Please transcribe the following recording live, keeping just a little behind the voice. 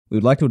We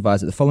would like to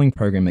advise that the following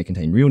program may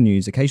contain real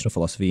news, occasional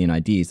philosophy, and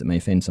ideas that may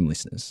offend some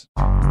listeners.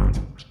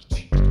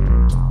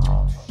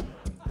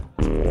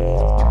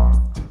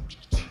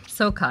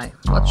 So Kai,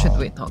 what should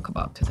we talk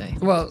about today?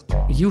 Well,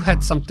 you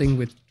had something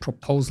with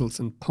proposals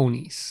and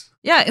ponies.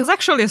 Yeah, it's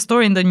actually a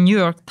story in the New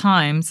York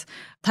Times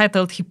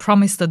titled "He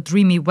Promised a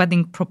Dreamy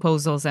Wedding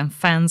Proposals and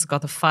Fans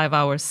Got a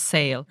 5-Hour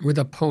Sale." With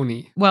a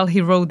pony. Well,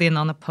 he rode in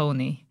on a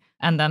pony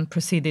and then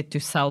proceeded to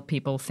sell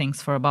people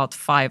things for about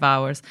 5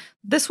 hours.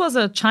 This was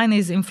a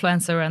Chinese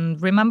influencer,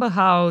 and remember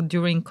how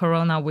during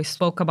Corona we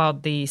spoke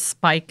about the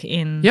spike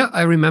in... Yeah,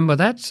 I remember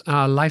that.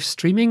 Live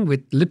streaming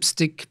with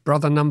Lipstick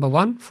Brother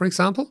 #1, for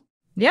example.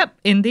 Yep,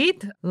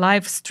 indeed.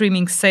 Live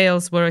streaming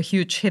sales were a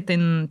huge hit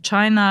in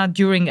China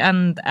during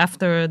and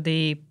after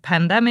the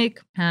pandemic,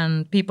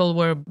 and people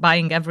were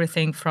buying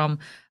everything from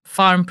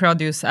farm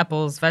produce,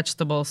 apples,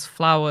 vegetables,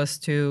 flowers,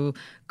 to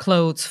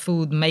clothes,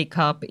 food,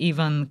 makeup,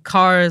 even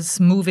cars,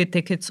 movie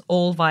tickets,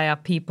 all via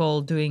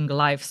people doing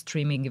live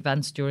streaming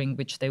events during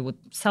which they would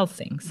sell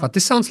things. But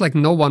this sounds like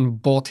no one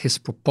bought his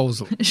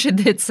proposal. She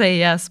did say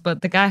yes,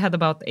 but the guy had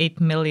about 8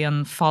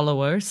 million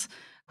followers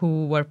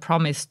who were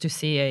promised to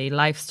see a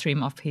live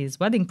stream of his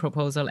wedding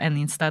proposal and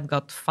instead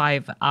got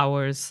 5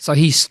 hours. So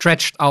he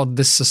stretched out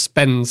the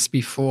suspense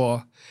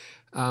before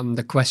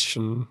the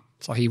question.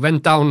 So he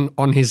went down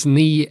on his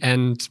knee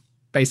and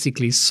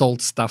basically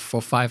sold stuff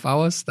for 5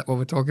 hours. That what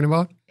we're talking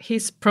about?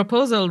 His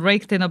proposal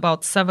raked in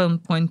about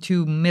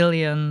 $7.2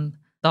 million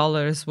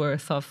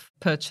worth of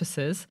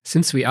purchases.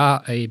 Since we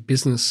are a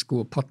business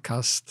school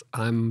podcast,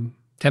 I'm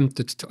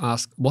tempted to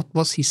ask, what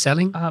was he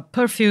selling?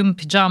 Perfume,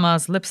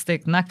 pajamas,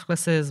 lipstick,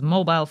 necklaces,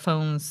 mobile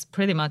phones,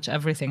 pretty much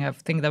everything. I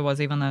think there was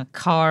even a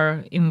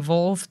car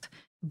involved.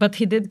 But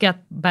he did get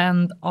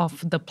banned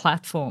off the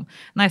platform.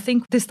 And I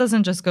think this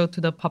doesn't just go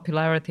to the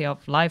popularity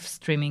of live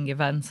streaming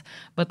events,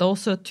 but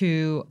also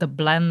to the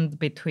blend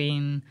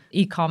between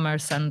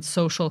e-commerce and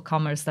social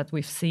commerce that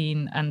we've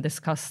seen and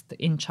discussed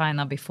in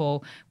China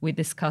before. We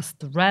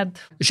discussed Red.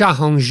 Jia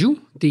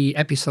Hongzhu, the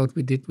episode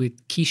we did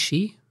with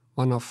Kishi,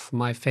 one of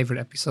my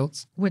favorite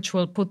episodes. Which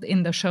we'll put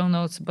in the show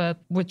notes, but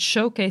which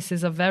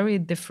showcases a very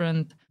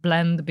different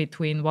blend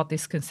between what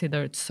is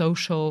considered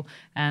social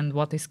and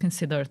what is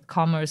considered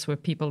commerce, where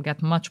people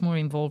get much more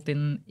involved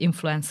in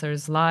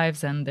influencers'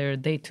 lives and their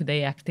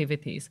day-to-day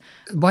activities.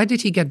 Why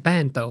did he get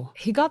banned, though?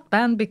 He got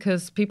banned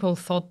because people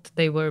thought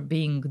they were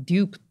being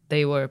duped.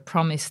 They were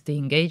promised the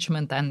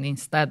engagement and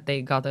instead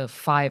they got a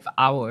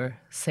 5-hour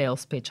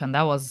sales pitch, and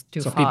that was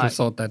too far. So people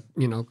thought that,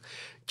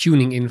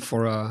 tuning in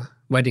for a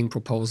wedding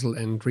proposal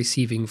and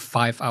receiving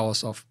 5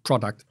 hours of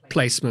product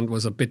placement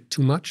was a bit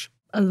too much?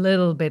 A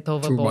little bit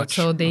overboard. Much.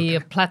 So the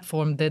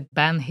platform did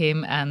ban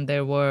him, and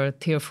there were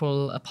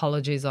tearful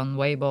apologies on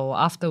Weibo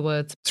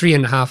afterwards.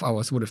 3.5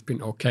 hours would have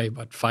been okay,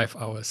 but 5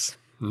 hours,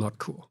 not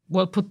cool.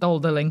 We'll put all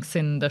the links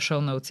in the show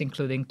notes,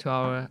 including to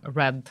our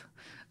Red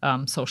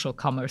social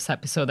commerce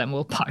episode, and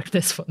we'll park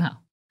this for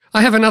now.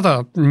 I have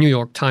another New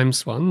York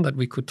Times one that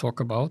we could talk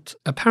about.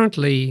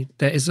 Apparently,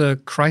 there is a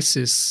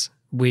crisis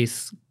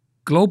with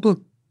global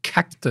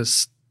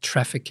cactus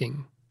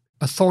trafficking,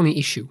 a thorny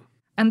issue.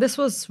 And this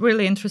was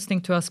really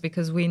interesting to us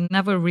because we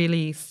never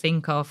really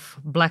think of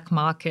black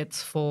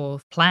markets for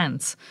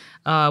plants.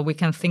 We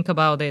can think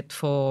about it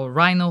for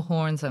rhino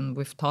horns, and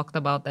we've talked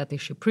about that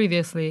issue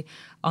previously.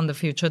 On The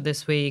Future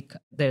this week,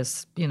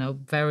 there's,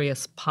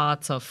 various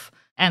parts of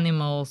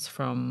animals,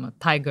 from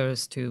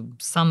tigers to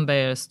sun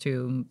bears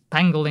to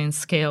pangolin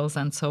scales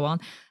and so on.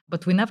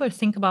 But we never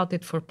think about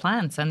it for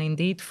plants. And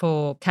indeed,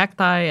 for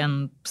cacti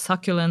and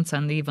succulents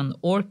and even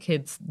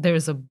orchids,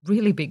 there's a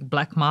really big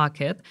black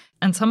market.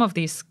 And some of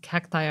these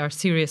cacti are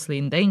seriously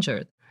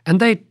endangered.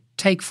 And they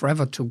take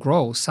forever to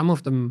grow. Some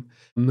of them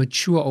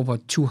mature over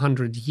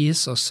 200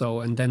 years or so,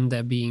 and then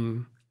they're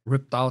being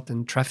ripped out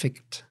and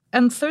trafficked.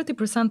 And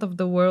 30% of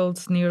the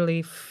world's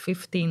nearly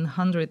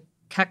 1,500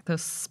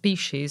 cactus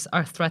species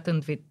are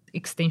threatened with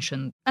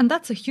extinction. And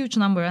that's a huge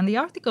number. And the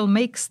article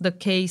makes the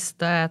case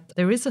that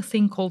there is a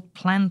thing called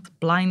plant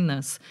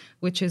blindness,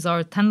 which is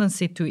our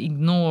tendency to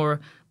ignore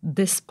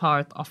this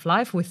part of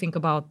life. We think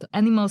about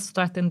animals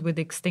threatened with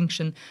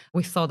extinction.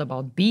 We thought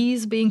about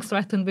bees being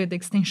threatened with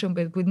extinction,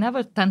 but we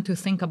never tend to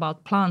think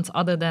about plants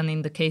other than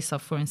in the case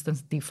of, for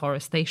instance,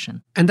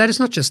 deforestation. And that is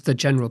not just the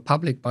general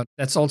public, but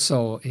that's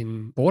also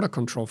in border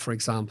control, for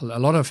example. A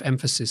lot of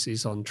emphasis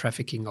is on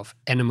trafficking of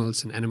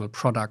animals and animal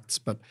products,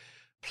 but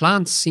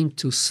plants seem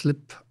to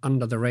slip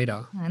under the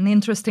radar. And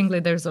interestingly,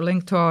 there's a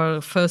link to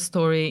our first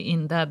story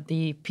in that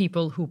the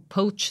people who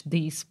poach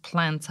these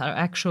plants are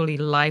actually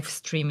live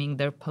streaming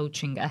their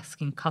poaching,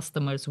 asking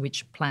customers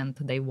which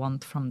plant they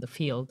want from the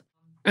field.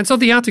 And so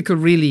the article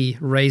really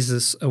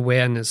raises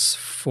awareness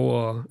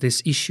for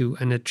this issue,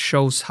 and it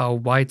shows how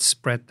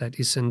widespread that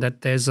is and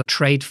that there's a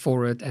trade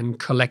for it and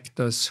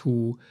collectors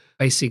who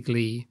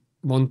basically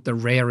want the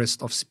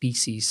rarest of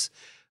species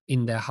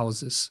in their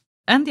houses.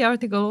 And the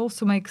article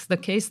also makes the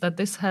case that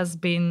this has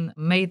been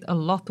made a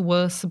lot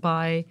worse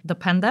by the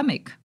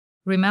pandemic.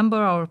 Remember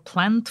our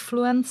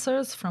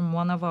plant-fluencers from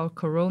one of our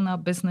Corona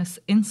Business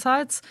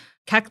Insights?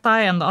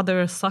 Cacti and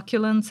other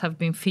succulents have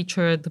been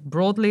featured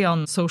broadly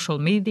on social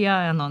media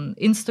and on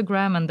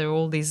Instagram, and there are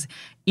all these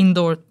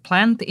indoor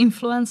plant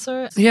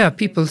influencers. Yeah,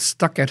 people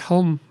stuck at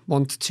home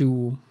want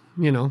to,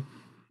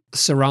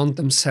 surround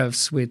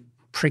themselves with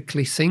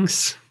prickly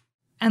things.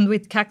 And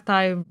with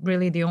cacti,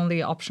 really the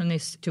only option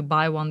is to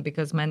buy one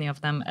because many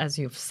of them, as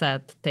you've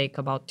said, take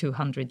about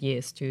 200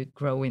 years to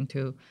grow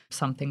into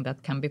something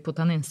that can be put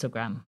on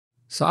Instagram.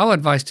 So our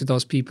advice to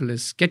those people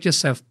is get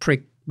yourself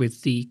pricked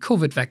with the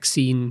COVID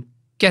vaccine,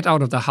 get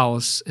out of the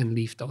house and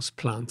leave those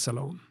plants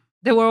alone.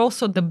 There were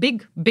also the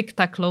big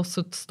tech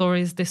lawsuit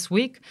stories this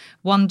week,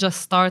 one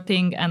just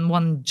starting and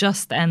one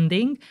just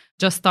ending.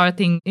 Just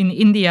starting in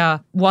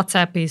India,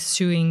 WhatsApp is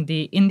suing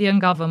the Indian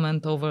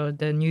government over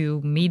the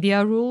new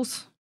media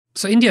rules.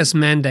 So India is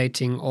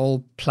mandating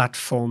all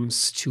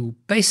platforms to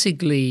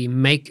basically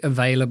make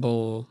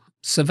available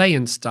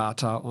surveillance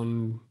data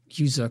on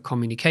user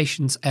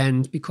communications,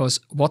 and because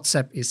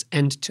WhatsApp is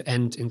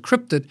end-to-end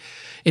encrypted,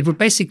 it would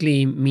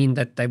basically mean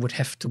that they would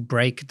have to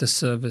break the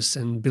service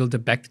and build a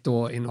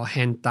backdoor in or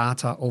hand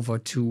data over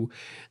to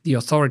the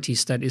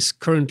authorities that is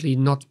currently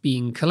not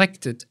being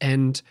collected.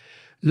 And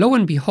lo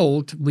and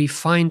behold, we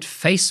find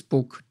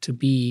Facebook to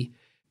be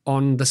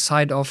on the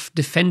side of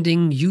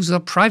defending user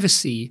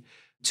privacy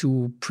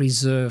to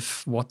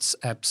preserve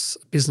WhatsApp's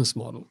business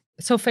model.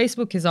 So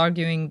Facebook is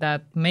arguing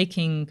that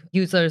making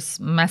users'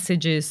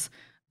 messages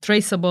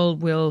traceable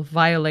will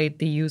violate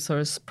the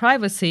user's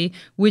privacy,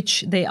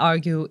 which they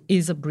argue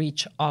is a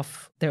breach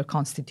of their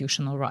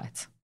constitutional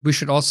rights. We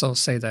should also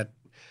say that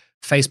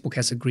Facebook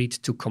has agreed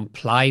to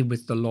comply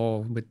with the law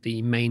with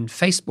the main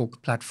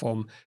Facebook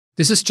platform.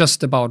 This is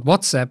just about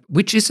WhatsApp,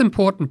 which is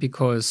important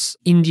because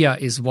India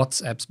is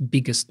WhatsApp's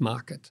biggest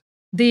market.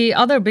 The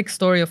other big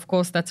story, of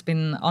course, that's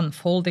been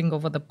unfolding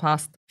over the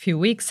past few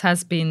weeks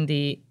has been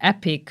the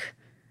epic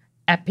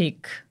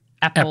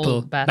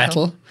Apple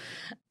battle,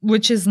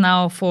 which is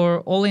now, for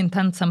all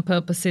intents and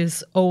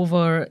purposes,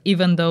 over,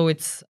 even though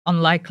it's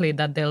unlikely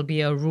that there'll be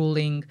a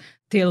ruling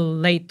till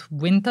late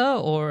winter,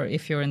 or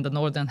if you're in the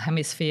Northern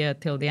Hemisphere,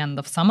 till the end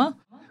of summer.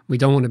 We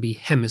don't want to be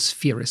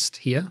hemispherist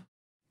here.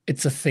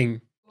 It's a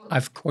thing.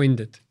 I've coined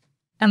it.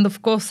 And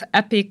of course,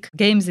 Epic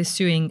Games is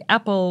suing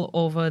Apple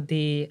over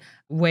the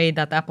way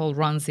that Apple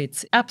runs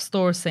its App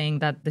Store, saying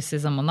that this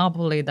is a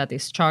monopoly that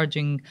is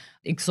charging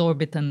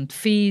exorbitant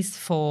fees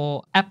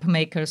for app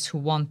makers who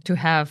want to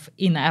have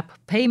in-app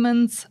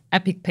payments.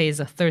 Epic pays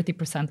a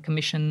 30%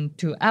 commission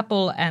to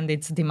Apple, and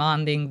it's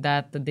demanding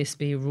that this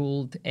be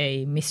ruled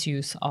a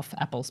misuse of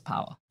Apple's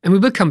power. And we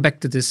will come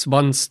back to this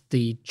once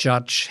the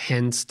judge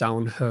hands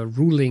down her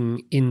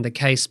ruling in the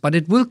case, but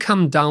it will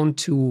come down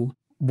to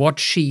what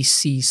she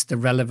sees the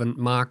relevant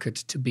market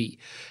to be.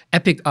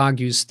 Epic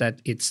argues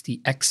that it's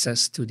the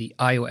access to the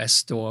iOS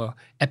store.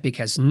 Epic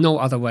has no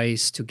other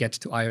ways to get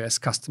to iOS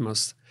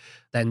customers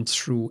than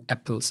through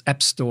Apple's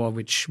App Store,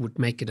 which would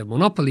make it a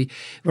monopoly.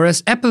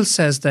 Whereas Apple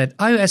says that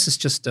iOS is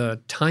just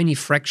a tiny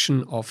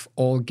fraction of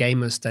all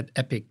gamers that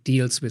Epic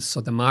deals with.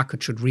 So the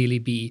market should really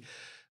be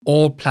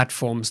all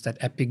platforms that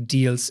Epic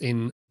deals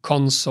in: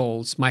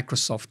 consoles,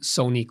 Microsoft,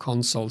 Sony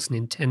consoles,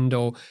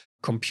 Nintendo,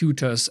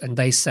 computers. And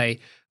they say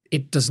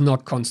it does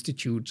not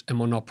constitute a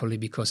monopoly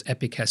because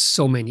Epic has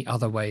so many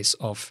other ways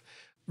of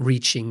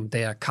reaching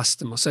their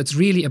customers. So it's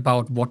really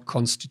about what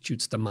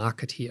constitutes the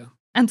market here.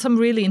 And some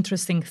really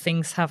interesting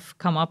things have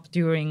come up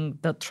during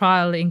the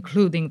trial,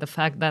 including the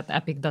fact that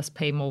Epic does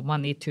pay more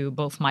money to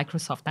both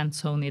Microsoft and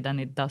Sony than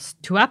it does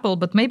to Apple.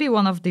 But maybe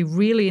one of the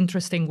really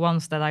interesting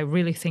ones that I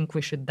really think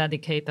we should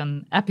dedicate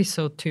an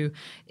episode to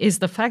is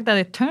the fact that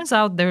it turns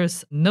out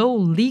there's no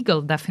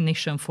legal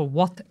definition for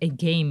what a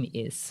game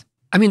is.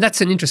 I mean,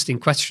 that's an interesting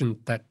question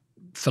that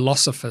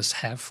philosophers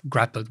have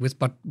grappled with,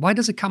 but why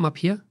does it come up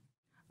here?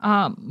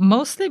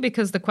 Mostly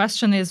because the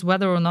question is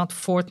whether or not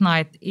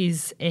Fortnite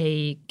is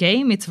a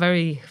game. It's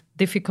very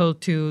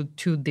difficult to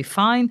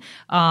define.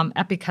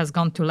 Epic has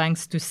gone to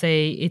lengths to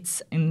say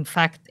it's in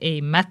fact a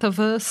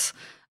metaverse.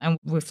 And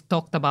we've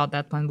talked about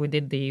that when we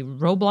did the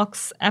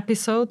Roblox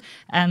episode.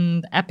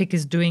 And Epic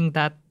is doing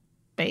that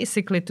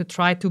basically to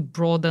try to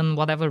broaden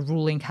whatever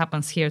ruling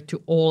happens here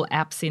to all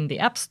apps in the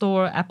App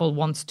Store. Apple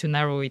wants to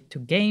narrow it to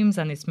games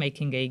and is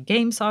making a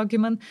games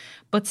argument.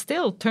 But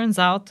still, turns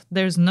out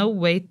there's no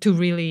way to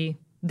really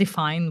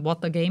define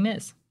what a game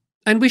is.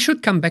 And we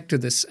should come back to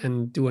this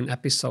and do an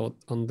episode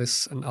on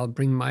this, and I'll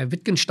bring my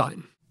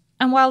Wittgenstein.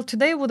 And while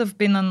today would have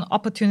been an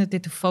opportunity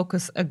to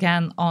focus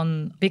again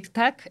on big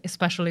tech,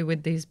 especially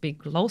with these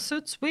big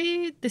lawsuits,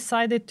 we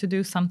decided to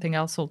do something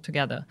else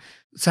altogether.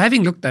 So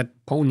having looked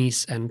at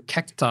ponies and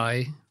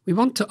cacti, we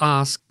want to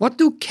ask, what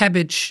do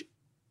cabbage,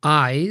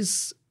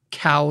 eyes,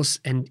 cows,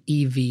 and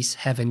EVs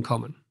have in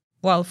common?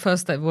 Well,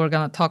 first, we're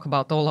going to talk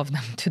about all of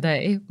them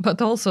today,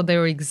 but also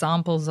there are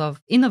examples of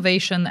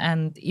innovation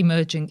and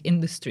emerging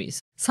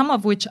industries, some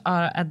of which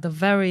are at the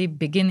very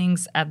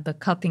beginnings, at the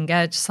cutting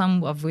edge,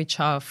 some of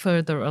which are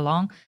further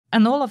along.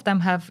 And all of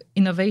them have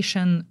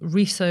innovation,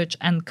 research,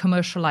 and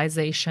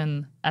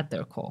commercialization at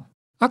their core.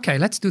 Okay,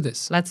 let's do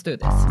this. Let's do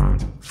this.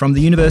 From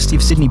the University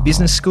of Sydney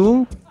Business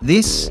School,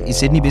 this is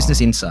Sydney Business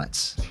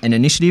Insights, an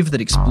initiative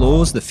that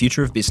explores the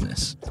future of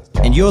business.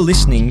 And you're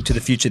listening to The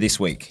Future This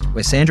Week,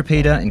 where Sandra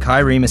Peter and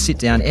Kai Riemer sit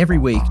down every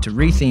week to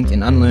rethink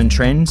and unlearn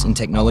trends in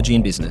technology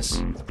and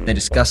business. They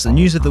discuss the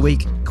news of the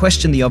week,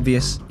 question the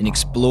obvious, and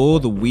explore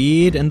the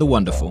weird and the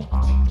wonderful.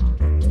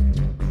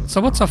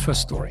 So what's our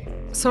first story?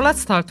 So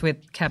let's start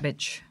with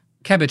cabbage.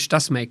 Cabbage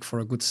does make for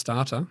a good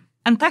starter.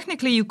 And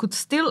technically, you could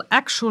still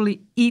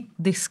actually eat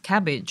this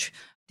cabbage.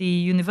 The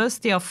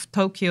University of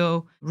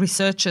Tokyo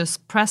researchers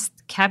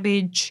pressed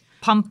cabbage,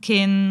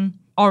 pumpkin,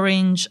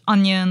 orange,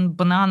 onion,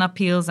 banana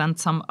peels, and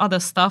some other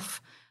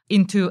stuff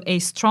into a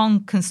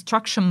strong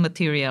construction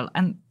material.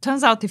 And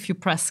turns out if you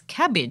press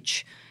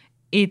cabbage,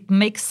 it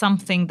makes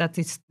something that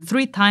is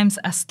 3 times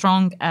as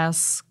strong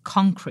as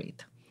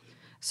concrete.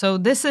 So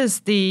this is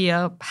the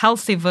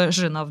healthy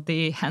version of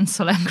the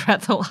Hansel and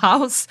Gretel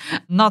house,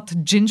 not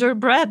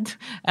gingerbread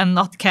and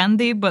not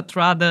candy, but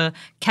rather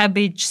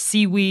cabbage,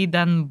 seaweed,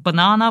 and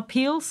banana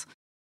peels.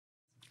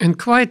 And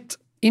quite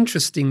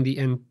interestingly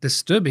and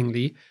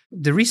disturbingly,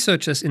 the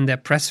researchers in their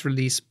press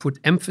release put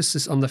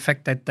emphasis on the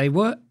fact that they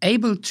were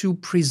able to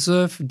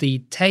preserve the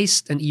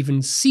taste and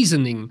even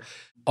seasoning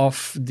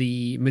of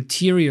the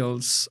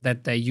materials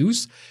that they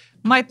use.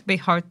 Might be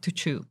hard to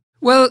chew.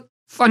 Well,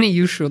 funny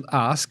you should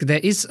ask. There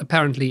is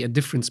apparently a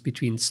difference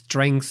between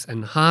strength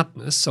and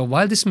hardness. So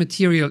while this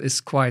material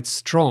is quite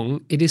strong,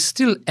 it is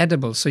still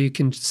edible, so you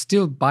can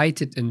still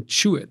bite it and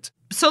chew it.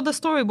 So the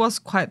story was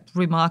quite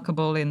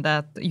remarkable in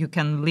that you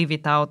can leave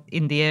it out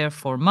in the air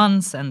for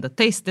months and the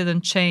taste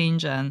didn't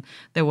change and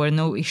there were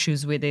no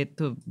issues with it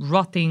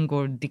rotting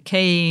or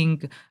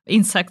decaying.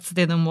 Insects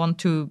didn't want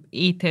to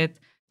eat it.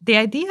 The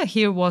idea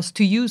here was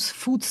to use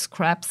food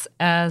scraps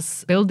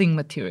as building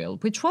material,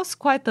 which was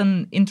quite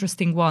an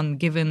interesting one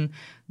given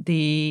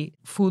the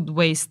food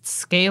waste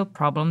scale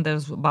problem.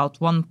 There's about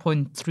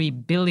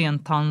 1.3 billion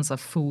tons of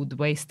food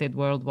wasted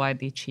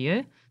worldwide each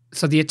year.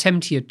 So the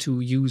attempt here to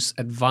use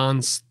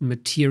advanced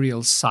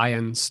material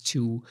science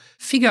to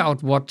figure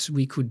out what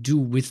we could do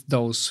with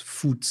those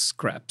food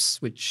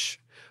scraps, which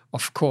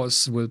of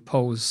course will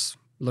pose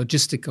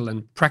logistical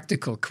and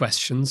practical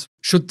questions.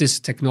 Should this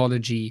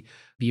technology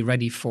be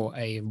ready for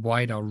a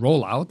wider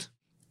rollout?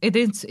 It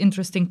is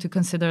interesting to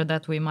consider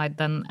that we might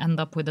then end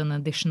up with an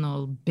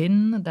additional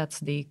bin. That's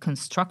the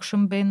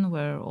construction bin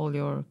where all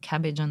your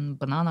cabbage and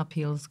banana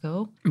peels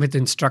go. With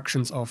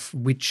instructions of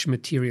which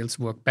materials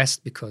work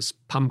best, because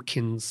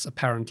pumpkins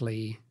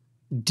apparently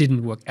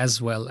didn't work as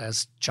well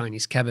as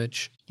Chinese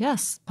cabbage.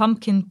 Yes,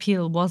 pumpkin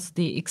peel was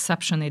the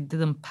exception. It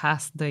didn't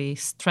pass the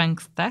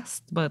strength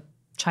test, but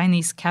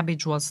Chinese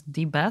cabbage was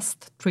the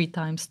best, 3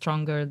 times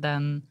stronger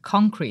than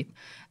concrete.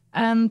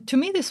 And to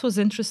me, this was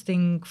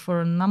interesting for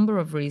a number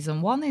of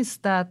reasons. One is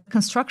that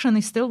construction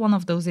is still one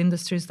of those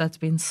industries that's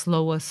been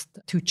slowest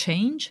to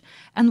change.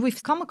 And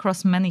we've come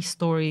across many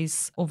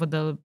stories over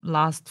the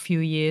last few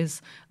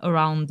years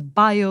around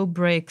bio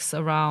bricks,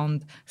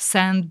 around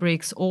sand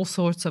bricks, all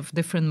sorts of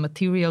different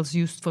materials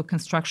used for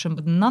construction,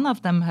 but none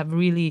of them have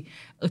really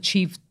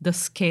achieved the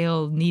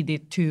scale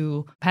needed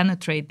to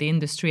penetrate the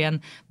industry. And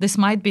this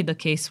might be the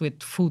case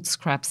with food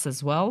scraps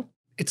as well.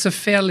 It's a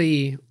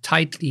fairly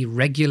tightly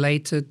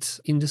regulated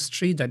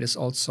industry that is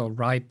also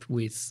ripe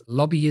with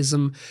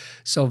lobbyism,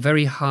 so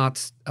very hard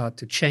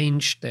to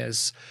change.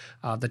 There's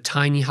the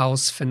tiny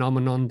house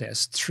phenomenon,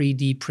 there's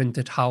 3D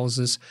printed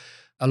houses.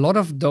 A lot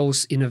of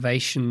those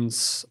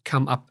innovations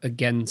come up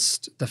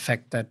against the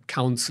fact that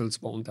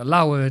councils won't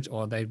allow it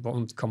or they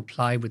won't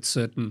comply with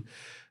certain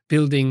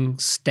building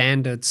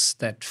standards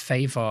that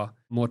favor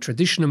more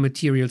traditional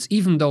materials,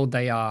 even though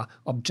they are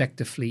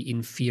objectively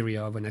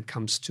inferior when it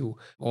comes to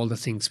all the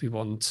things we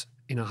want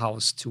in a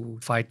house to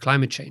fight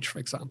climate change, for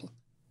example.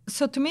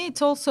 So to me,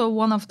 it's also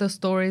one of the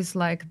stories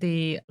like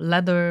the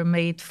leather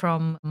made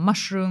from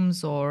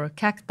mushrooms or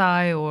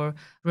cacti, or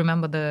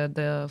remember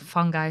the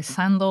fungi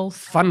sandals?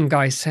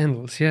 Fungi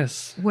sandals,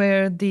 yes.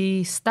 Where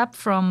the step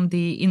from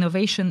the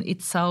innovation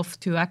itself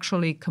to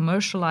actually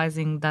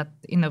commercializing that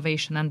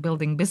innovation and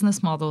building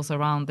business models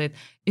around it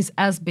is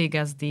as big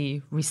as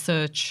the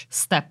research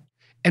step.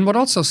 And what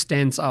also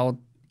stands out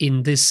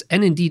in this,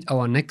 and indeed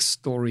our next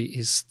story,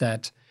 is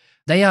that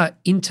they are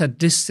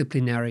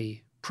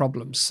interdisciplinary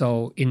problems.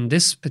 So in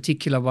this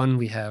particular one,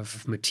 we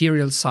have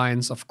material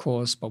science, of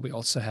course, but we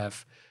also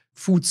have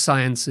food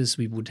sciences.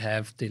 We would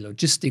have the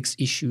logistics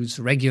issues,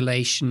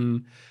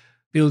 regulation,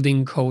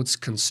 building codes,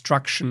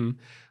 construction.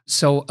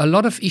 So a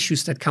lot of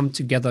issues that come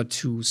together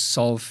to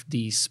solve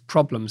these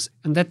problems.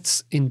 And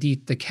that's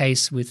indeed the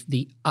case with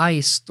the eye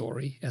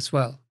story as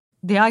well.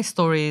 The eye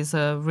story is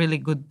a really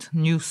good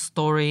news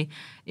story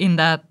in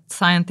that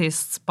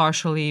scientists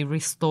partially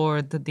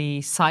restored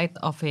the sight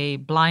of a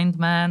blind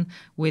man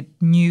with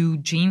new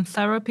gene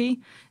therapy.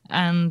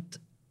 And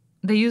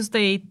they used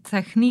a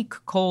technique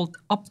called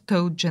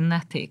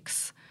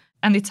optogenetics.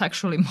 And it's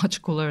actually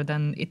much cooler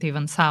than it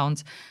even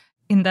sounds,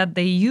 in that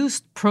they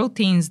used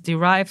proteins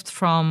derived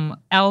from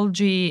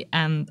algae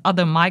and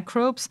other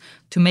microbes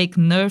to make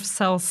nerve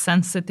cells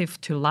sensitive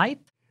to light.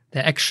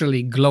 They're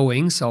actually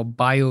glowing, so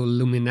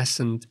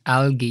bioluminescent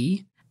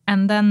algae.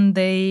 And then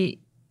they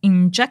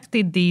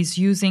injected these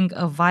using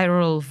a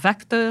viral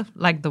vector,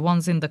 like the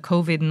ones in the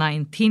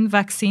COVID-19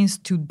 vaccines,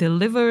 to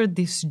deliver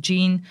this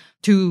gene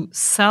to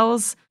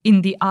cells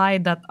in the eye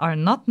that are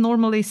not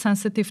normally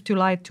sensitive to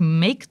light, to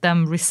make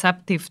them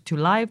receptive to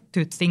light,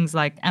 to things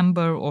like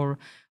amber or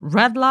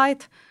red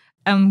light.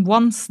 And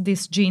once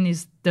this gene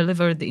is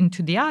delivered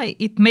into the eye,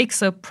 it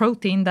makes a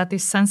protein that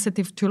is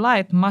sensitive to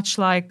light, much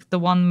like the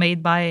one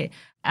made by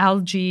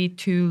algae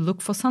to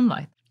look for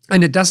sunlight.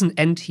 And it doesn't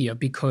end here,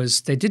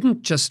 because they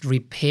didn't just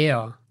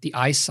repair the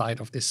eyesight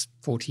of this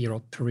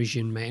 40-year-old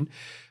Parisian man.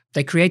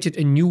 They created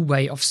a new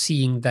way of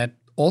seeing that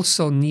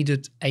also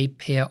needed a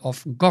pair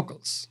of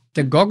goggles.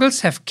 The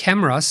goggles have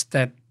cameras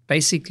that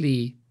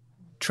basically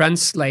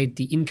translate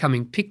the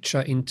incoming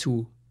picture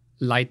into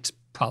light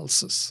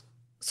pulses.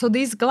 So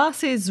these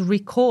glasses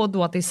record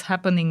what is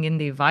happening in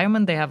the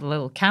environment. They have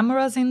little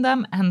cameras in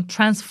them and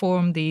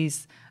transform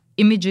these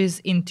images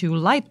into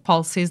light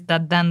pulses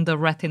that then the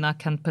retina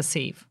can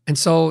perceive. And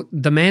so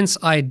the man's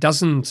eye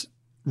doesn't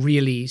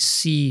really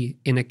see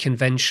in a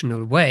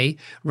conventional way.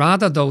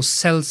 Rather, those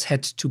cells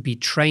had to be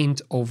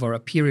trained over a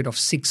period of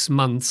 6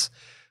 months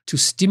to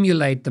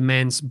stimulate the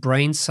man's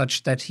brain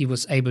such that he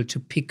was able to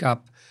pick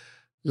up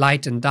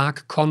light and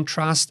dark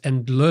contrast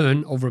and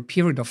learn over a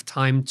period of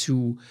time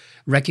to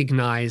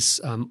recognize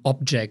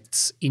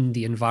objects in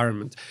the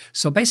environment.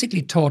 So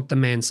basically taught the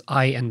man's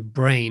eye and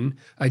brain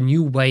a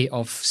new way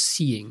of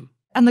seeing.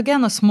 And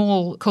again, a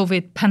small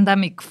COVID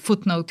pandemic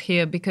footnote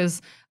here, because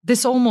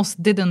this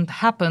almost didn't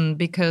happen,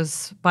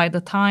 because by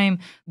the time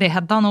they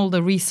had done all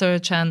the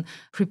research and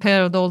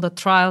prepared all the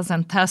trials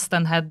and tests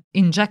and had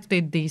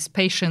injected these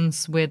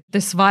patients with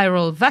this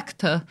viral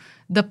vector,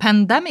 the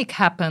pandemic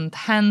happened.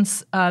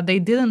 Hence, they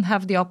didn't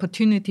have the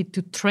opportunity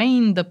to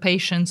train the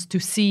patients to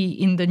see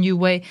in the new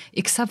way,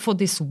 except for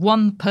this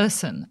one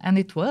person, and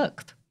it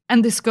worked.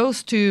 And this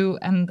goes to,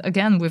 and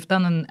again, we've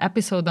done an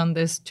episode on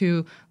this,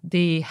 to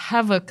the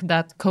havoc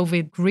that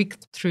COVID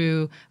wreaked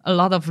through a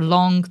lot of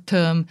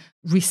long-term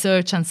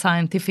research and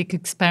scientific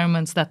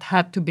experiments that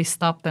had to be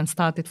stopped and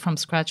started from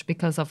scratch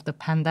because of the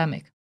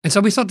pandemic. And so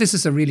we thought this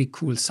is a really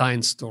cool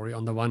science story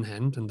on the one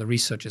hand, and the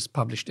research is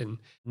published in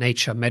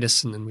Nature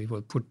Medicine, and we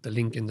will put the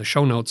link in the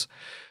show notes.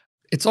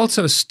 It's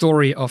also a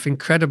story of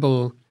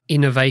incredible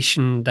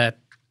innovation that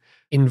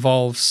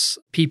involves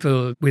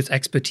people with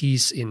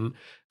expertise in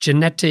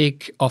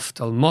genetic,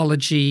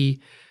 ophthalmology,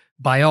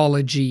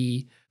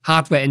 biology,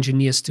 hardware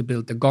engineers to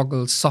build the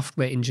goggles,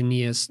 software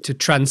engineers to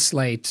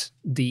translate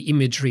the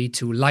imagery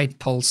to light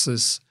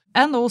pulses.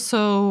 And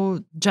also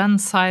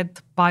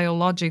GenSight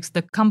Biologics,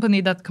 the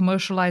company that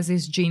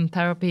commercializes gene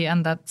therapy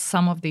and that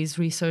some of these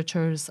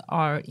researchers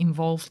are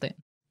involved in.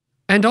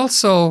 And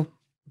also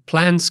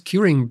plants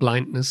curing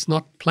blindness,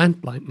 not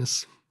plant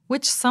blindness.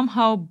 Which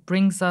somehow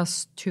brings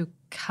us to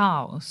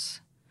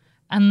cows.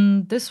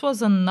 And this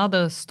was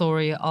another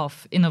story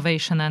of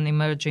innovation and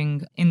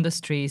emerging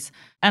industries.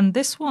 And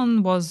this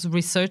one was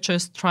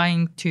researchers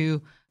trying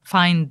to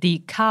find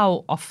the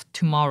cow of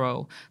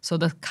tomorrow. So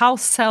the cow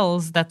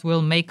cells that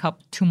will make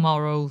up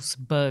tomorrow's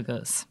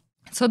burgers.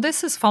 So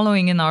this is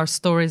following in our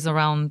stories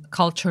around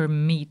culture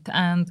meat.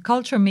 And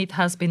culture meat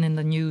has been in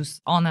the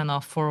news on and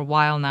off for a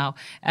while now.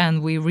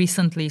 And we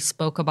recently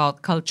spoke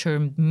about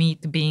culture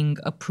meat being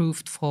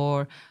approved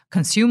for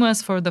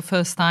consumers for the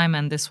first time.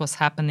 And this was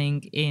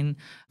happening in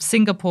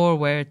Singapore,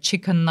 where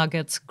chicken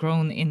nuggets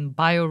grown in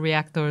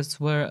bioreactors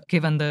were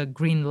given the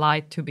green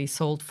light to be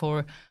sold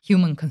for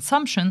human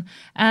consumption.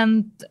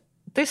 And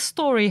this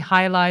story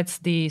highlights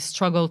the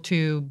struggle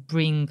to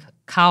bring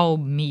cow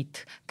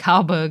meat,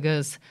 cow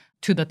burgers,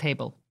 to the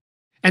table.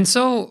 And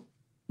so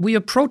we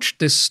approached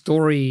this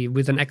story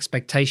with an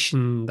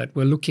expectation that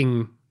we're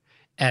looking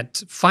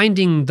at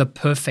finding the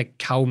perfect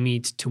cow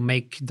meat to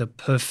make the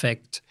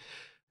perfect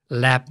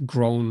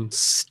lab-grown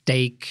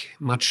steak,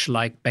 much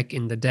like back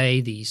in the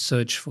day, the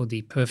search for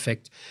the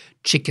perfect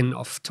chicken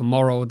of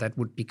tomorrow that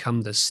would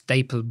become the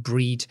staple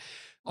breed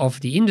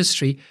of the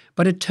industry.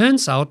 But it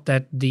turns out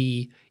that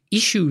the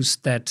issues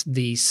that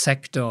the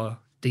sector,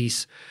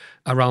 these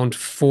around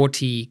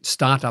 40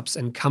 startups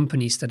and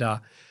companies that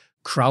are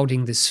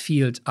crowding this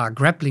field are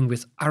grappling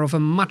with are of a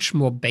much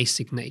more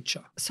basic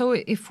nature. So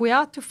if we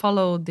are to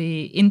follow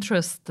the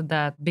interest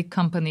that big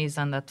companies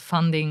and that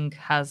funding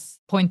has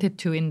pointed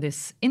to in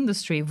this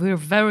industry, we're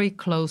very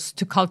close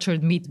to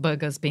cultured meat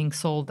burgers being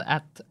sold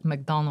at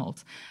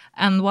McDonald's.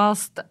 And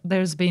whilst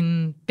there's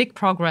been big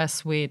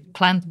progress with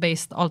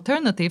plant-based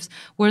alternatives,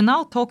 we're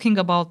now talking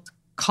about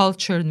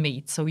cultured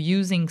meat, so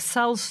using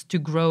cells to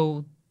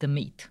grow the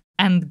meat.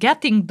 And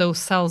getting those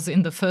cells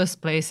in the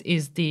first place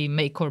is the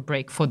make or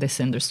break for this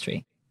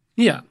industry.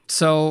 Yeah,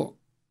 so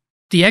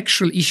the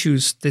actual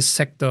issues this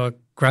sector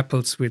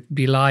grapples with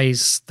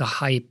belies the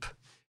hype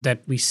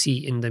that we see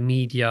in the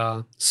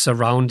media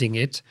surrounding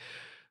it.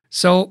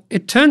 So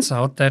it turns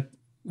out that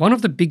one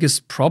of the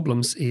biggest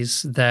problems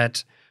is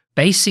that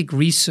basic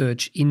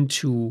research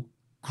into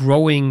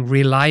growing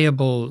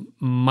reliable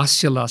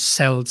muscular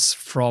cells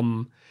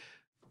from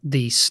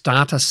the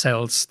starter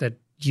cells that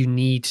you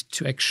need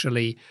to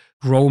actually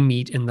grow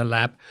meat in the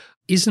lab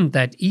isn't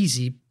that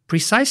easy,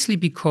 precisely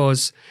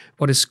because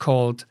what is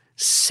called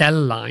cell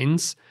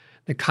lines,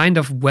 the kind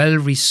of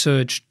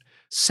well-researched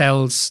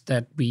cells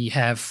that we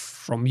have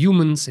from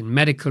humans in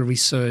medical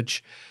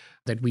research,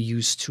 that we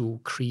use to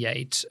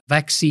create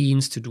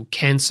vaccines, to do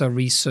cancer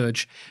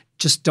research,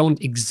 just don't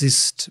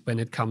exist when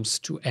it comes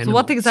to animals. So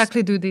what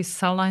exactly do these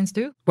cell lines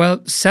do?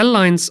 Well, cell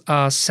lines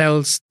are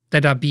cells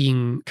that are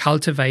being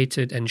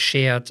cultivated and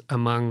shared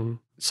among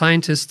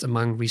scientists,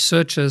 among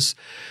researchers.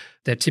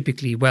 They're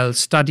typically well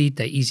studied,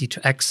 they're easy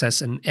to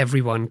access, and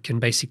everyone can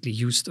basically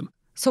use them.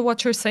 So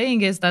what you're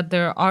saying is that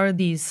there are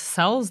these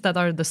cells that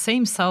are the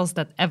same cells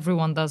that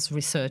everyone does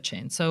research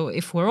in. So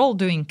if we're all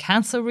doing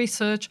cancer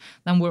research,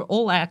 then we're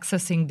all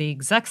accessing the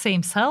exact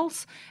same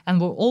cells,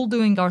 and we're all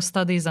doing our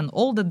studies, and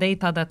all the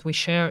data that we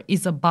share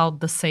is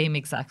about the same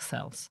exact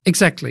cells.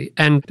 Exactly.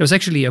 And there was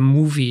actually a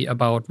movie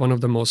about one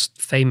of the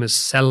most famous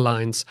cell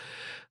lines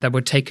that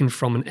were taken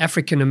from an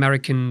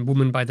African-American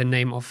woman by the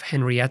name of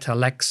Henrietta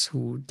Lacks,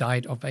 who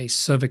died of a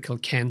cervical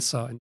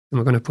cancer. And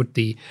we're going to put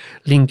the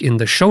link in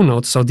the show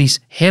notes. So these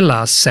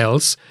HeLa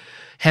cells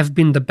have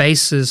been the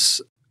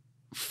basis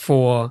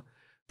for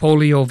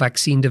polio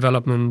vaccine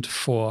development,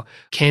 for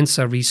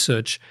cancer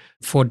research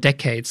for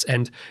decades.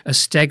 And a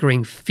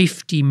staggering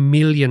 50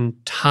 million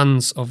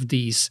tons of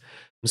these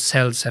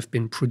cells have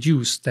been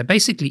produced. They're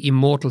basically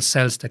immortal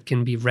cells that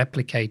can be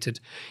replicated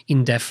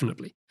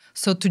indefinitely.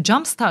 So to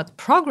jumpstart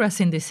progress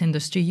in this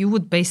industry, you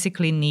would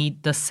basically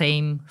need the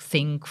same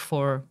thing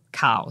for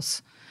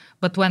cows.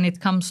 But when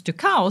it comes to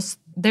cows,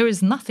 there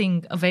is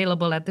nothing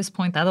available at this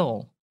point at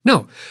all.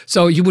 No.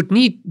 So you would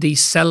need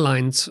these cell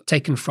lines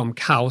taken from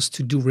cows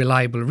to do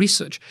reliable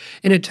research.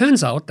 And it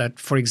turns out that,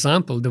 for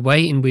example, the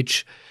way in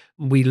which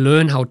we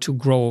learn how to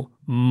grow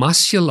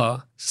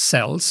muscular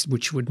cells,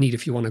 which you would need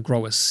if you want to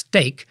grow a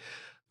steak,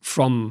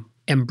 from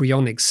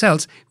embryonic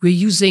cells, we're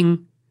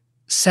using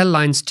cell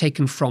lines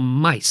taken from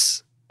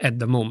mice at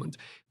the moment,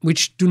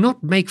 which do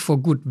not make for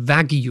good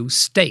Wagyu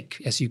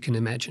steak, as you can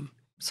imagine.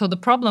 So the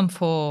problem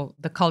for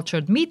the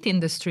cultured meat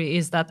industry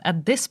is that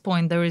at this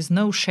point there is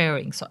no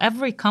sharing. So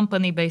every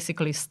company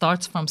basically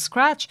starts from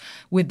scratch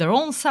with their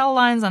own cell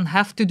lines and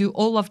have to do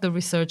all of the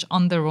research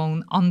on their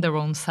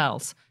own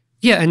cells.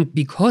 Yeah, and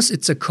because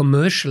it's a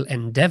commercial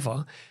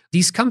endeavor,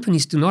 these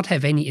companies do not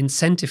have any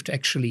incentive to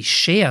actually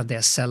share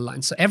their cell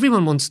lines. So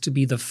everyone wants to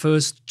be the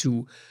first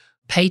to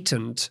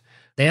patent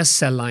their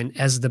cell line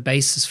as the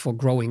basis for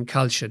growing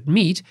cultured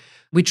meat,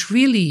 which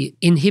really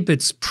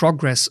inhibits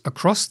progress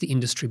across the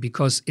industry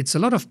because it's a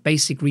lot of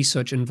basic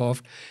research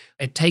involved.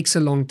 It takes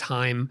a long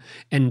time,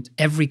 and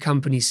every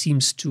company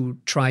seems to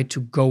try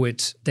to go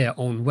it their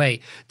own way.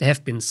 There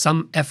have been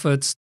some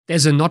efforts.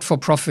 There's a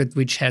not-for-profit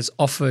which has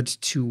offered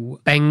to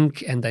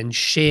bank and then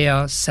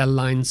share cell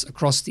lines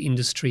across the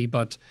industry,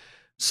 but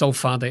so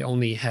far, they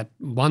only had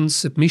one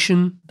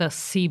submission. The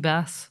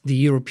CBAS. The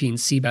European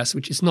CBAS,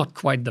 which is not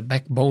quite the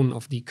backbone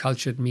of the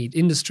cultured meat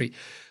industry.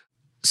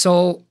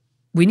 So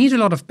we need a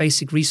lot of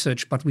basic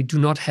research, but we do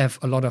not have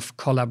a lot of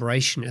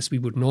collaboration as we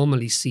would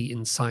normally see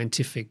in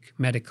scientific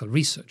medical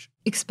research.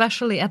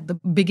 Especially at the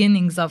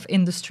beginnings of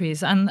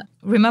industries. And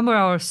remember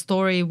our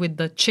story with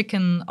the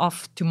chicken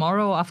of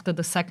tomorrow after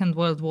the Second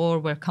World War,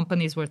 where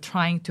companies were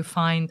trying to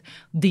find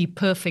the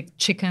perfect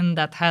chicken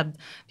that had,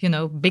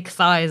 big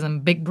thighs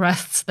and big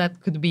breasts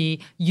that could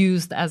be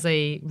used as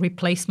a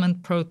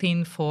replacement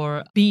protein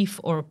for beef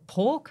or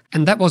pork.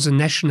 And that was a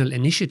national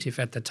initiative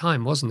at the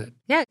time, wasn't it?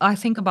 Yeah, I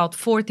think about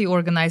 40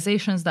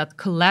 organizations that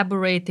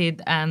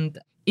collaborated and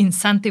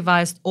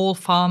incentivized all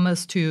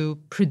farmers to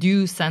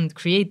produce and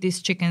create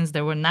these chickens.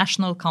 There were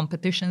national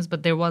competitions,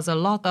 but there was a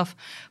lot of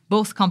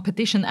both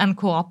competition and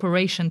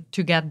cooperation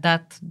to get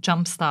that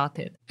jump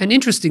started. And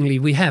interestingly,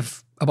 we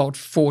have about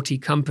 40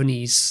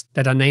 companies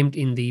that are named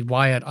in the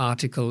Wired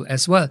article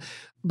as well.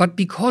 But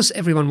because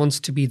everyone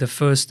wants to be the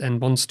first and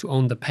wants to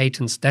own the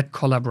patents, that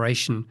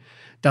collaboration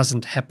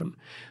doesn't happen.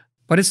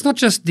 But it's not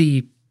just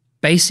the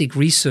basic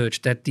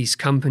research that these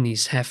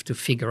companies have to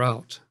figure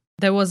out.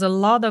 There was a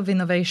lot of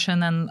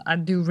innovation, and I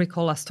do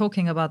recall us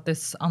talking about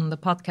this on the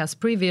podcast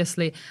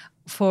previously,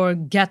 for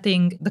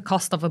getting the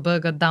cost of a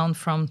burger down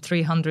from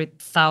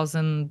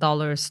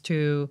 $300,000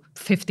 to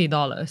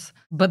 $50.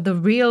 But the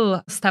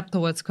real step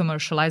towards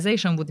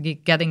commercialization would be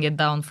getting it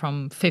down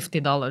from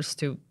 $50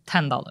 to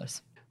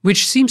 $10.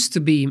 Which seems to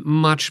be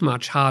much,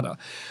 much harder.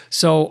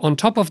 So on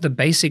top of the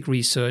basic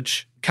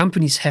research,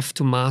 companies have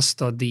to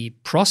master the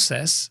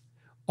process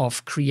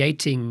of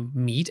creating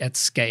meat at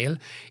scale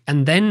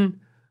and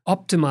then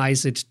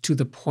optimize it to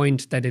the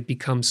point that it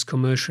becomes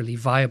commercially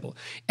viable.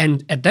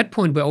 And at that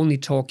point, we're only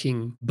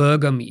talking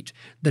burger meat.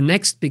 The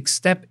next big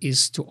step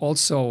is to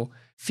also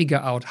figure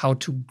out how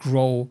to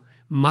grow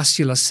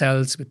muscular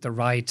cells with the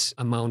right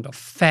amount of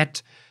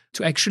fat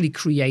to actually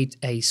create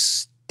a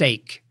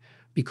steak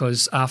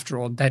because after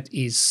all, that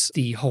is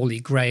the holy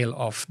grail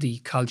of the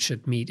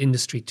cultured meat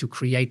industry, to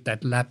create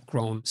that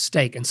lab-grown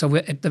steak. And so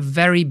we're at the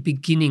very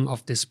beginning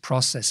of this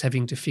process,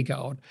 having to figure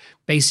out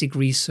basic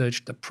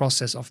research, the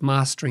process of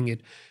mastering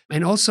it,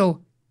 and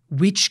also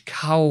which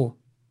cow,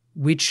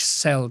 which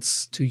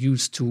cells to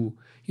use to,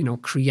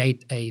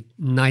 create a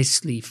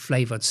nicely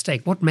flavored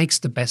steak. What makes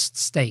the best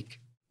steak?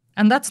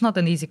 And that's not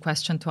an easy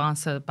question to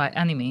answer by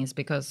any means,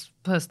 because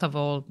first of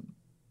all,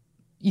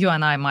 you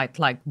and I might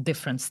like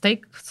different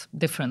steaks,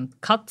 different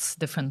cuts,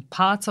 different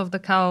parts of the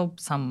cow,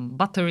 some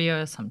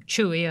butterier, some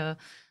chewier,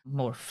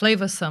 more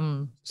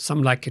flavorsome.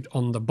 Some like it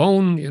on the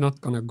bone. You're not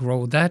going to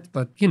grow that.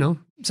 But,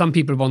 some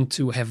people want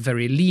to have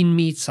very lean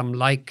meat. Some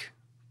like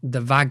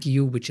the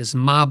Wagyu, which is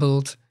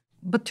marbled.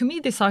 But to me,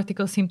 this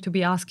article seemed to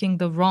be asking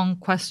the wrong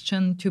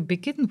question to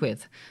begin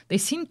with. They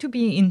seem to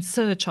be in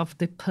search of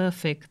the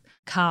perfect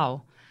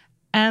cow.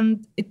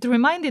 And it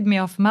reminded me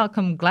of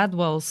Malcolm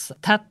Gladwell's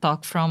TED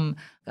Talk from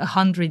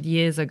 100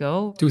 years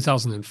ago.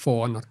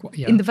 2004, not quite.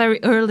 Yeah. In the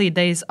very early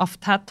days of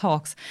TED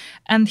Talks.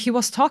 And he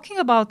was talking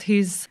about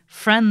his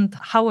friend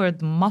Howard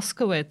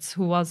Moskowitz,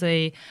 who was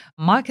a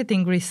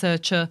marketing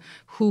researcher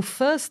who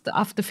first,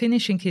 after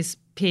finishing his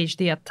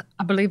PhD at,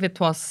 I believe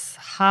it was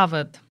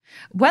Harvard,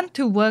 went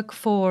to work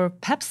for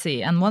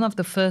Pepsi. And one of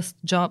the first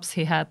jobs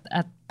he had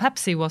at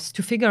Pepsi was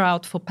to figure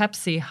out for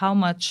Pepsi how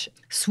much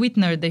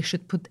sweetener they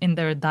should put in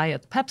their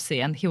Diet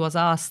Pepsi. And he was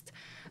asked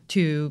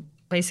to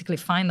basically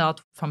find out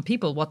from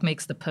people what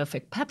makes the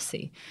perfect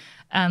Pepsi.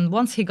 And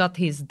once he got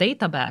his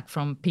data back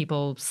from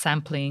people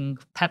sampling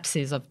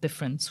Pepsis of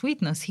different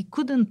sweeteners, he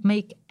couldn't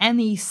make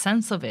any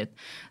sense of it.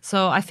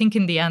 So I think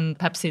in the end,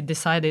 Pepsi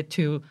decided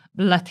to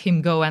let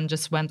him go and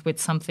just went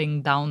with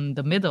something down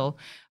the middle.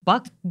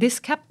 But this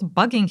kept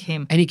bugging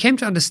him. And he came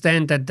to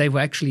understand that they were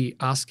actually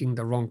asking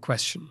the wrong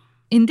question.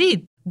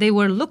 Indeed, they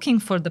were looking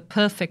for the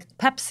perfect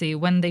Pepsi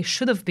when they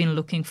should have been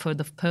looking for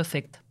the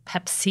perfect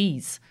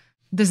Pepsis.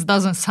 This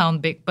doesn't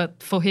sound big,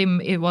 but for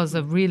him, it was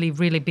a really,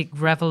 really big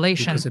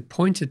revelation. Because it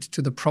pointed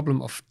to the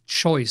problem of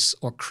choice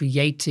or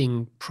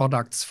creating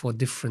products for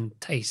different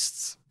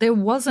tastes. There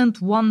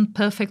wasn't one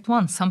perfect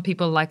one. Some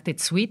people liked it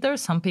sweeter,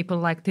 some people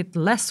liked it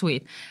less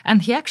sweet.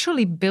 And he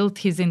actually built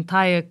his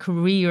entire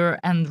career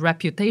and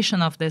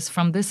reputation of this.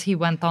 From this, he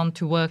went on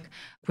to work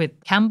with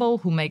Campbell,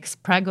 who makes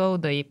Prego,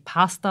 the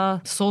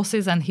pasta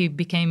sauces, and he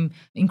became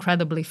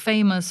incredibly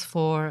famous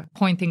for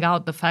pointing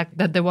out the fact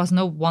that there was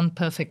no one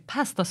perfect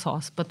pasta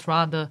sauce, but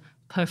rather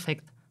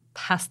perfect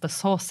pasta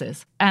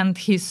sauces. And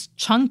his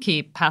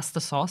chunky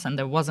pasta sauce, and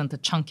there wasn't a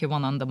chunky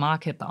one on the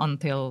market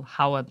until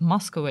Howard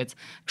Moskowitz,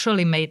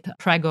 actually made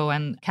Prego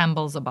and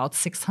Campbell's about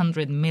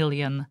 $600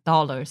 million.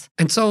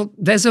 And so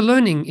there's a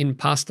learning in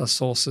pasta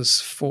sauces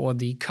for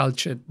the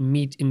cultured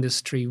meat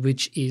industry,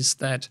 which is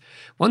that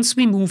once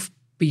we move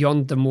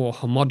beyond the more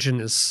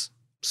homogeneous,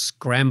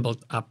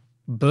 scrambled up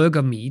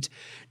burger meat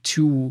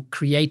to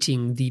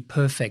creating the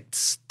perfect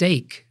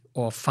steak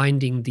or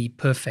finding the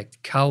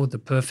perfect cow, the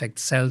perfect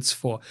cells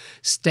for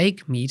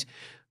steak meat,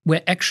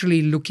 we're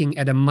actually looking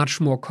at a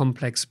much more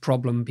complex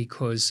problem,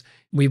 because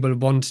we will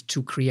want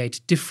to create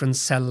different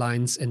cell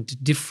lines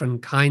and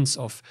different kinds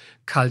of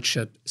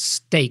cultured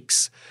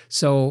steaks.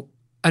 So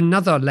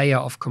another layer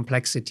of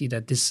complexity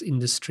that this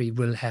industry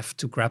will have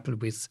to grapple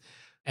with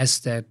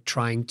as they're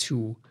trying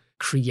to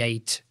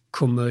create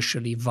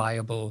commercially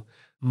viable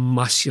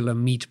muscular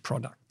meat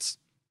products.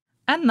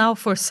 And now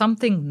for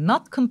something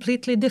not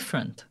completely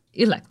different,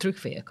 electric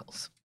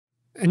vehicles.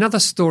 Another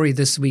story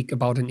this week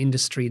about an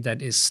industry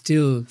that is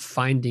still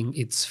finding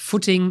its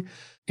footing.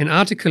 An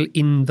article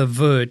in The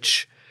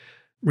Verge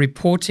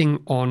reporting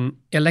on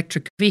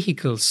electric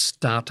vehicle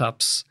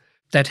startups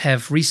that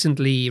have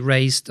recently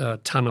raised a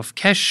ton of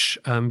cash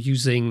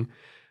using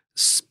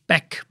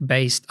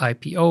spec-based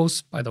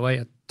IPOs, by the way,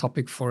 a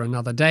topic for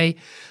another day,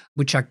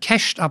 which are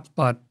cashed up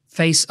but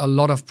face a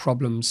lot of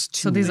problems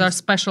too. So these are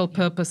special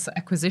purpose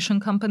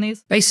acquisition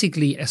companies?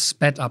 Basically a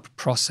sped up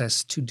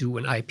process to do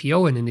an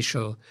IPO, an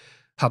initial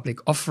public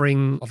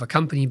offering of a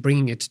company,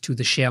 bringing it to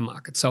the share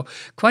market. So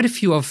quite a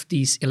few of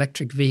these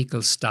electric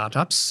vehicle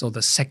startups, so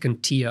the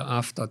second tier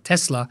after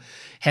Tesla,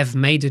 have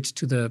made it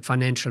to the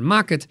financial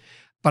market,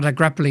 but are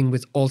grappling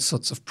with all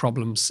sorts of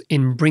problems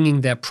in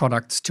bringing their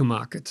products to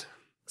market.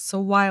 So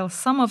while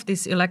some of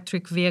these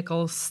electric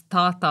vehicle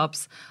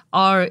startups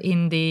are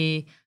in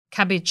the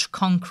cabbage,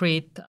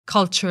 concrete,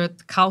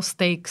 cultured cow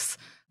steaks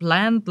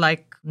land,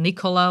 like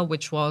Nikola,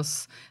 which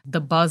was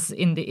the buzz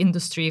in the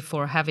industry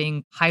for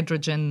having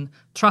hydrogen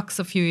trucks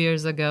a few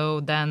years ago,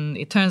 then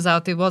it turns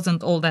out it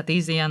wasn't all that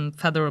easy, and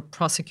federal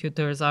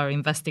prosecutors are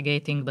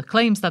investigating the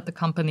claims that the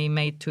company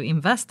made to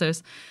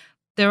investors.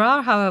 There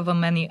are, however,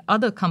 many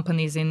other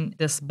companies in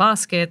this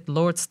basket,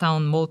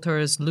 Lordstown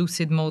Motors,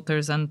 Lucid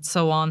Motors, and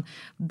so on,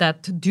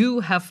 that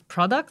do have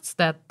products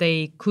that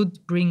they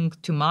could bring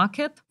to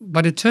market.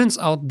 But it turns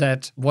out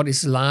that what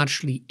is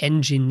largely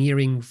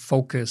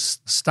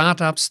engineering-focused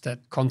startups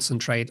that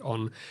concentrate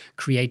on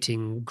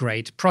creating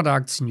great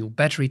products, new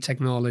battery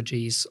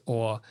technologies,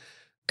 or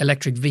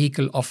electric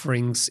vehicle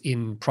offerings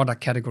in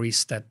product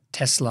categories that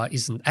Tesla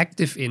isn't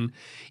active in,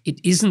 it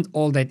isn't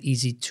all that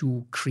easy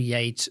to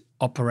create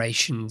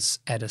operations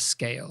at a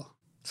scale.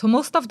 So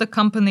most of the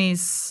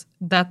companies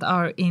that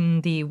are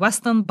in the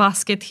Western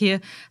basket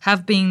here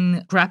have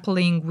been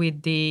grappling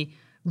with the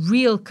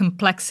real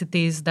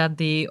complexities that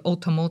the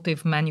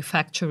automotive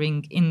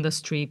manufacturing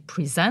industry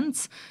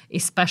presents,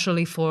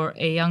 especially for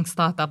a young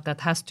startup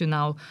that has to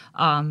now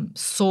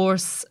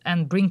source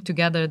and bring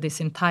together this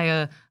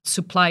entire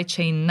supply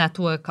chain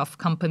network of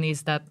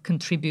companies that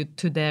contribute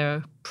to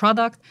their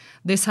product.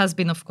 This has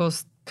been, of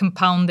course,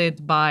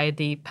 compounded by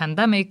the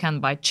pandemic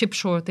and by chip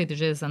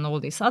shortages and all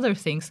these other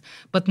things.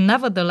 But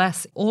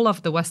nevertheless, all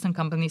of the Western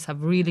companies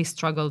have really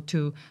struggled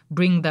to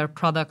bring their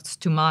products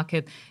to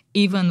market,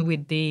 even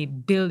with the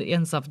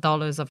billions of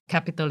dollars of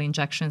capital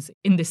injections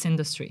in this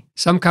industry.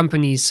 Some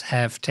companies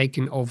have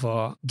taken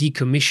over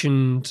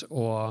decommissioned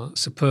or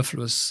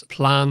superfluous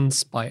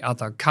plants by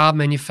other car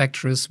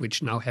manufacturers,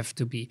 which now have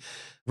to be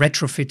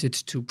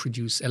retrofitted to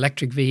produce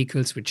electric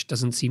vehicles, which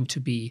doesn't seem to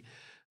be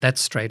that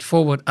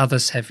straightforward.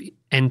 Others have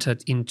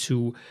entered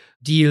into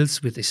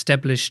deals with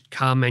established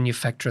car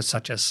manufacturers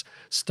such as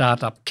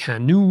startup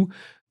Canoo,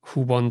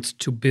 who want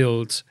to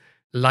build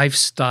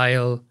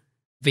lifestyle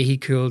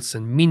vehicles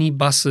and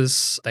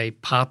minibuses. They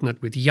partnered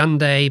with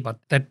Hyundai, but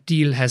that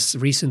deal has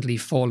recently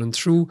fallen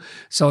through.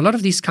 So a lot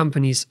of these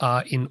companies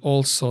are in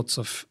all sorts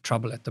of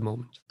trouble at the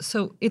moment.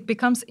 So it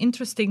becomes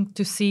interesting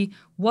to see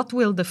what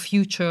will the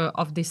future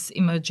of this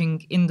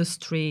emerging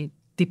industry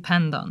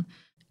depend on.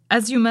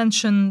 As you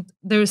mentioned,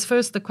 there is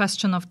first the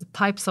question of the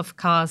types of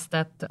cars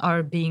that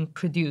are being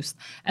produced.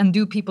 And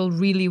do people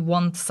really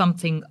want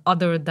something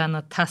other than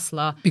a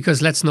Tesla?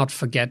 Because let's not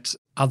forget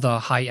other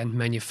high-end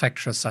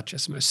manufacturers such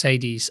as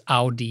Mercedes,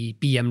 Audi,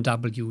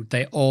 BMW,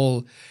 they're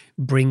all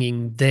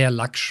bringing their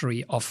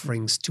luxury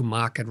offerings to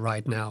market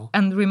right now.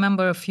 And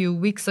remember, a few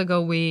weeks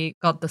ago, we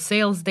got the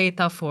sales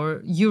data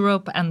for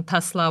Europe, and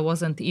Tesla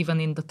wasn't even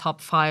in the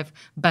top 5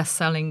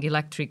 best-selling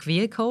electric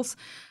vehicles.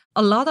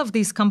 A lot of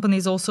these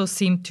companies also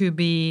seem to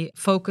be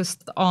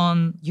focused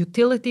on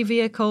utility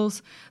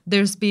vehicles.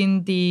 There's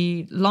been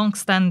the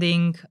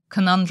long-standing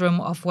conundrum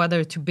of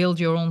whether to build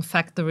your own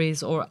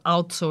factories or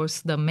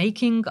outsource the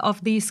making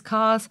of these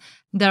cars.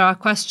 There are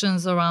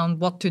questions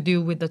around what to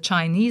do with the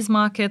Chinese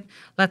market.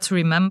 Let's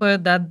remember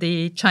that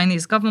the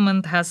Chinese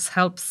government has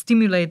helped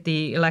stimulate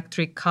the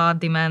electric car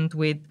demand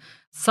with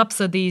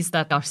subsidies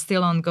that are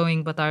still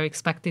ongoing but are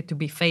expected to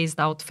be phased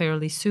out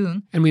fairly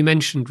soon. And we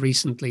mentioned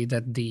recently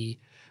that the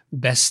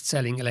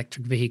best-selling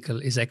electric vehicle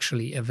is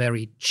actually a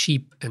very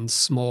cheap and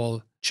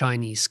small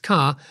Chinese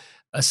car,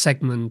 a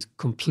segment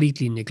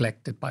completely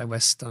neglected by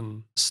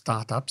Western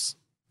startups.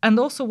 And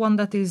also one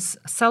that is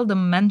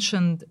seldom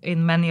mentioned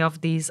in many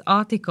of these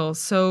articles.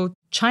 So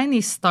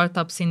Chinese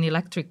startups in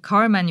electric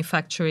car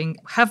manufacturing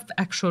have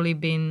actually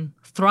been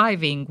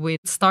thriving, with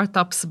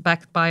startups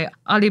backed by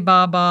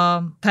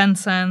Alibaba,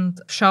 Tencent,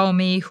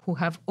 Xiaomi, who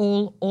have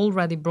all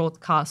already brought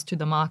cars to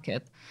the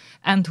market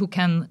and who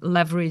can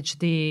leverage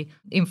the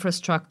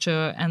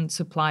infrastructure and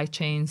supply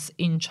chains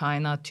in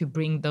China to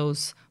bring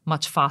those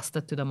much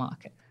faster to the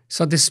market.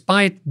 So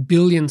despite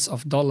billions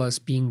of dollars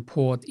being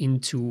poured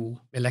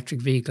into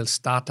electric vehicle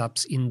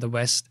startups in the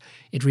West,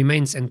 it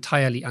remains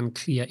entirely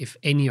unclear if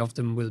any of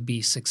them will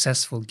be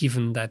successful,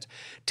 given that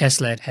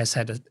Tesla has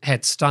had a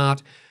head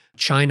start.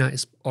 China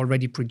is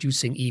already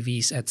producing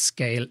EVs at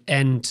scale,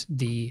 and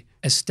the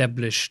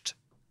established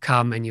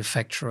car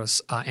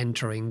manufacturers are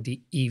entering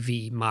the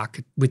EV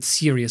market with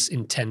serious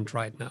intent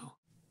right now.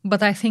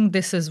 But I think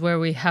this is where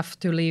we have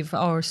to leave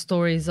our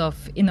stories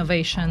of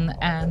innovation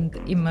and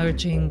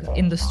emerging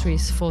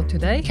industries for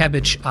today.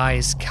 Cabbage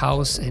eyes,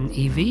 cows, and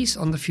EVs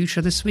on The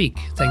Future This Week.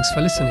 Thanks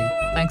for listening.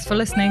 Thanks for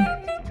listening.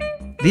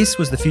 This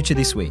was The Future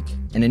This Week,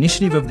 an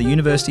initiative of the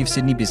University of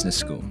Sydney Business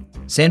School.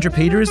 Sandra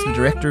Peter is the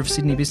Director of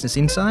Sydney Business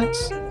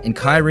Insights, and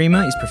Kai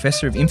Riemer is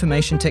Professor of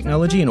Information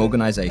Technology and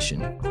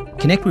Organisation.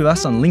 Connect with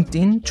us on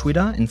LinkedIn,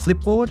 Twitter, and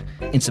Flipboard,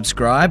 and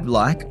subscribe,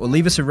 like, or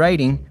leave us a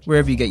rating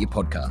wherever you get your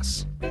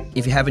podcasts.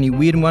 If you have any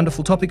weird and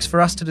wonderful topics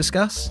for us to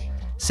discuss,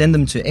 send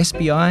them to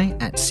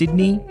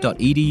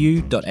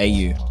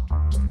sbi@sydney.edu.au.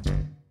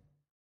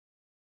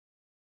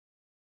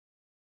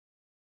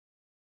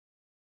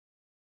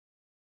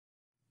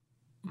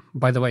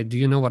 By the way, do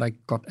you know what I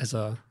got as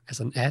an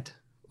ad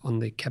on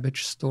the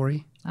cabbage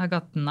story? I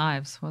got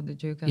knives. What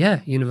did you get? Yeah,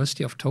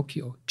 University of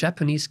Tokyo.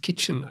 Japanese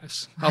kitchen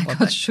knives. How about I got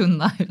that? shoe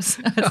knives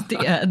as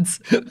the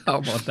ads. How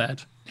about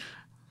that?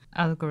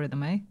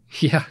 Algorithm, eh?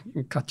 Yeah,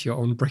 cut your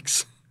own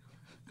bricks.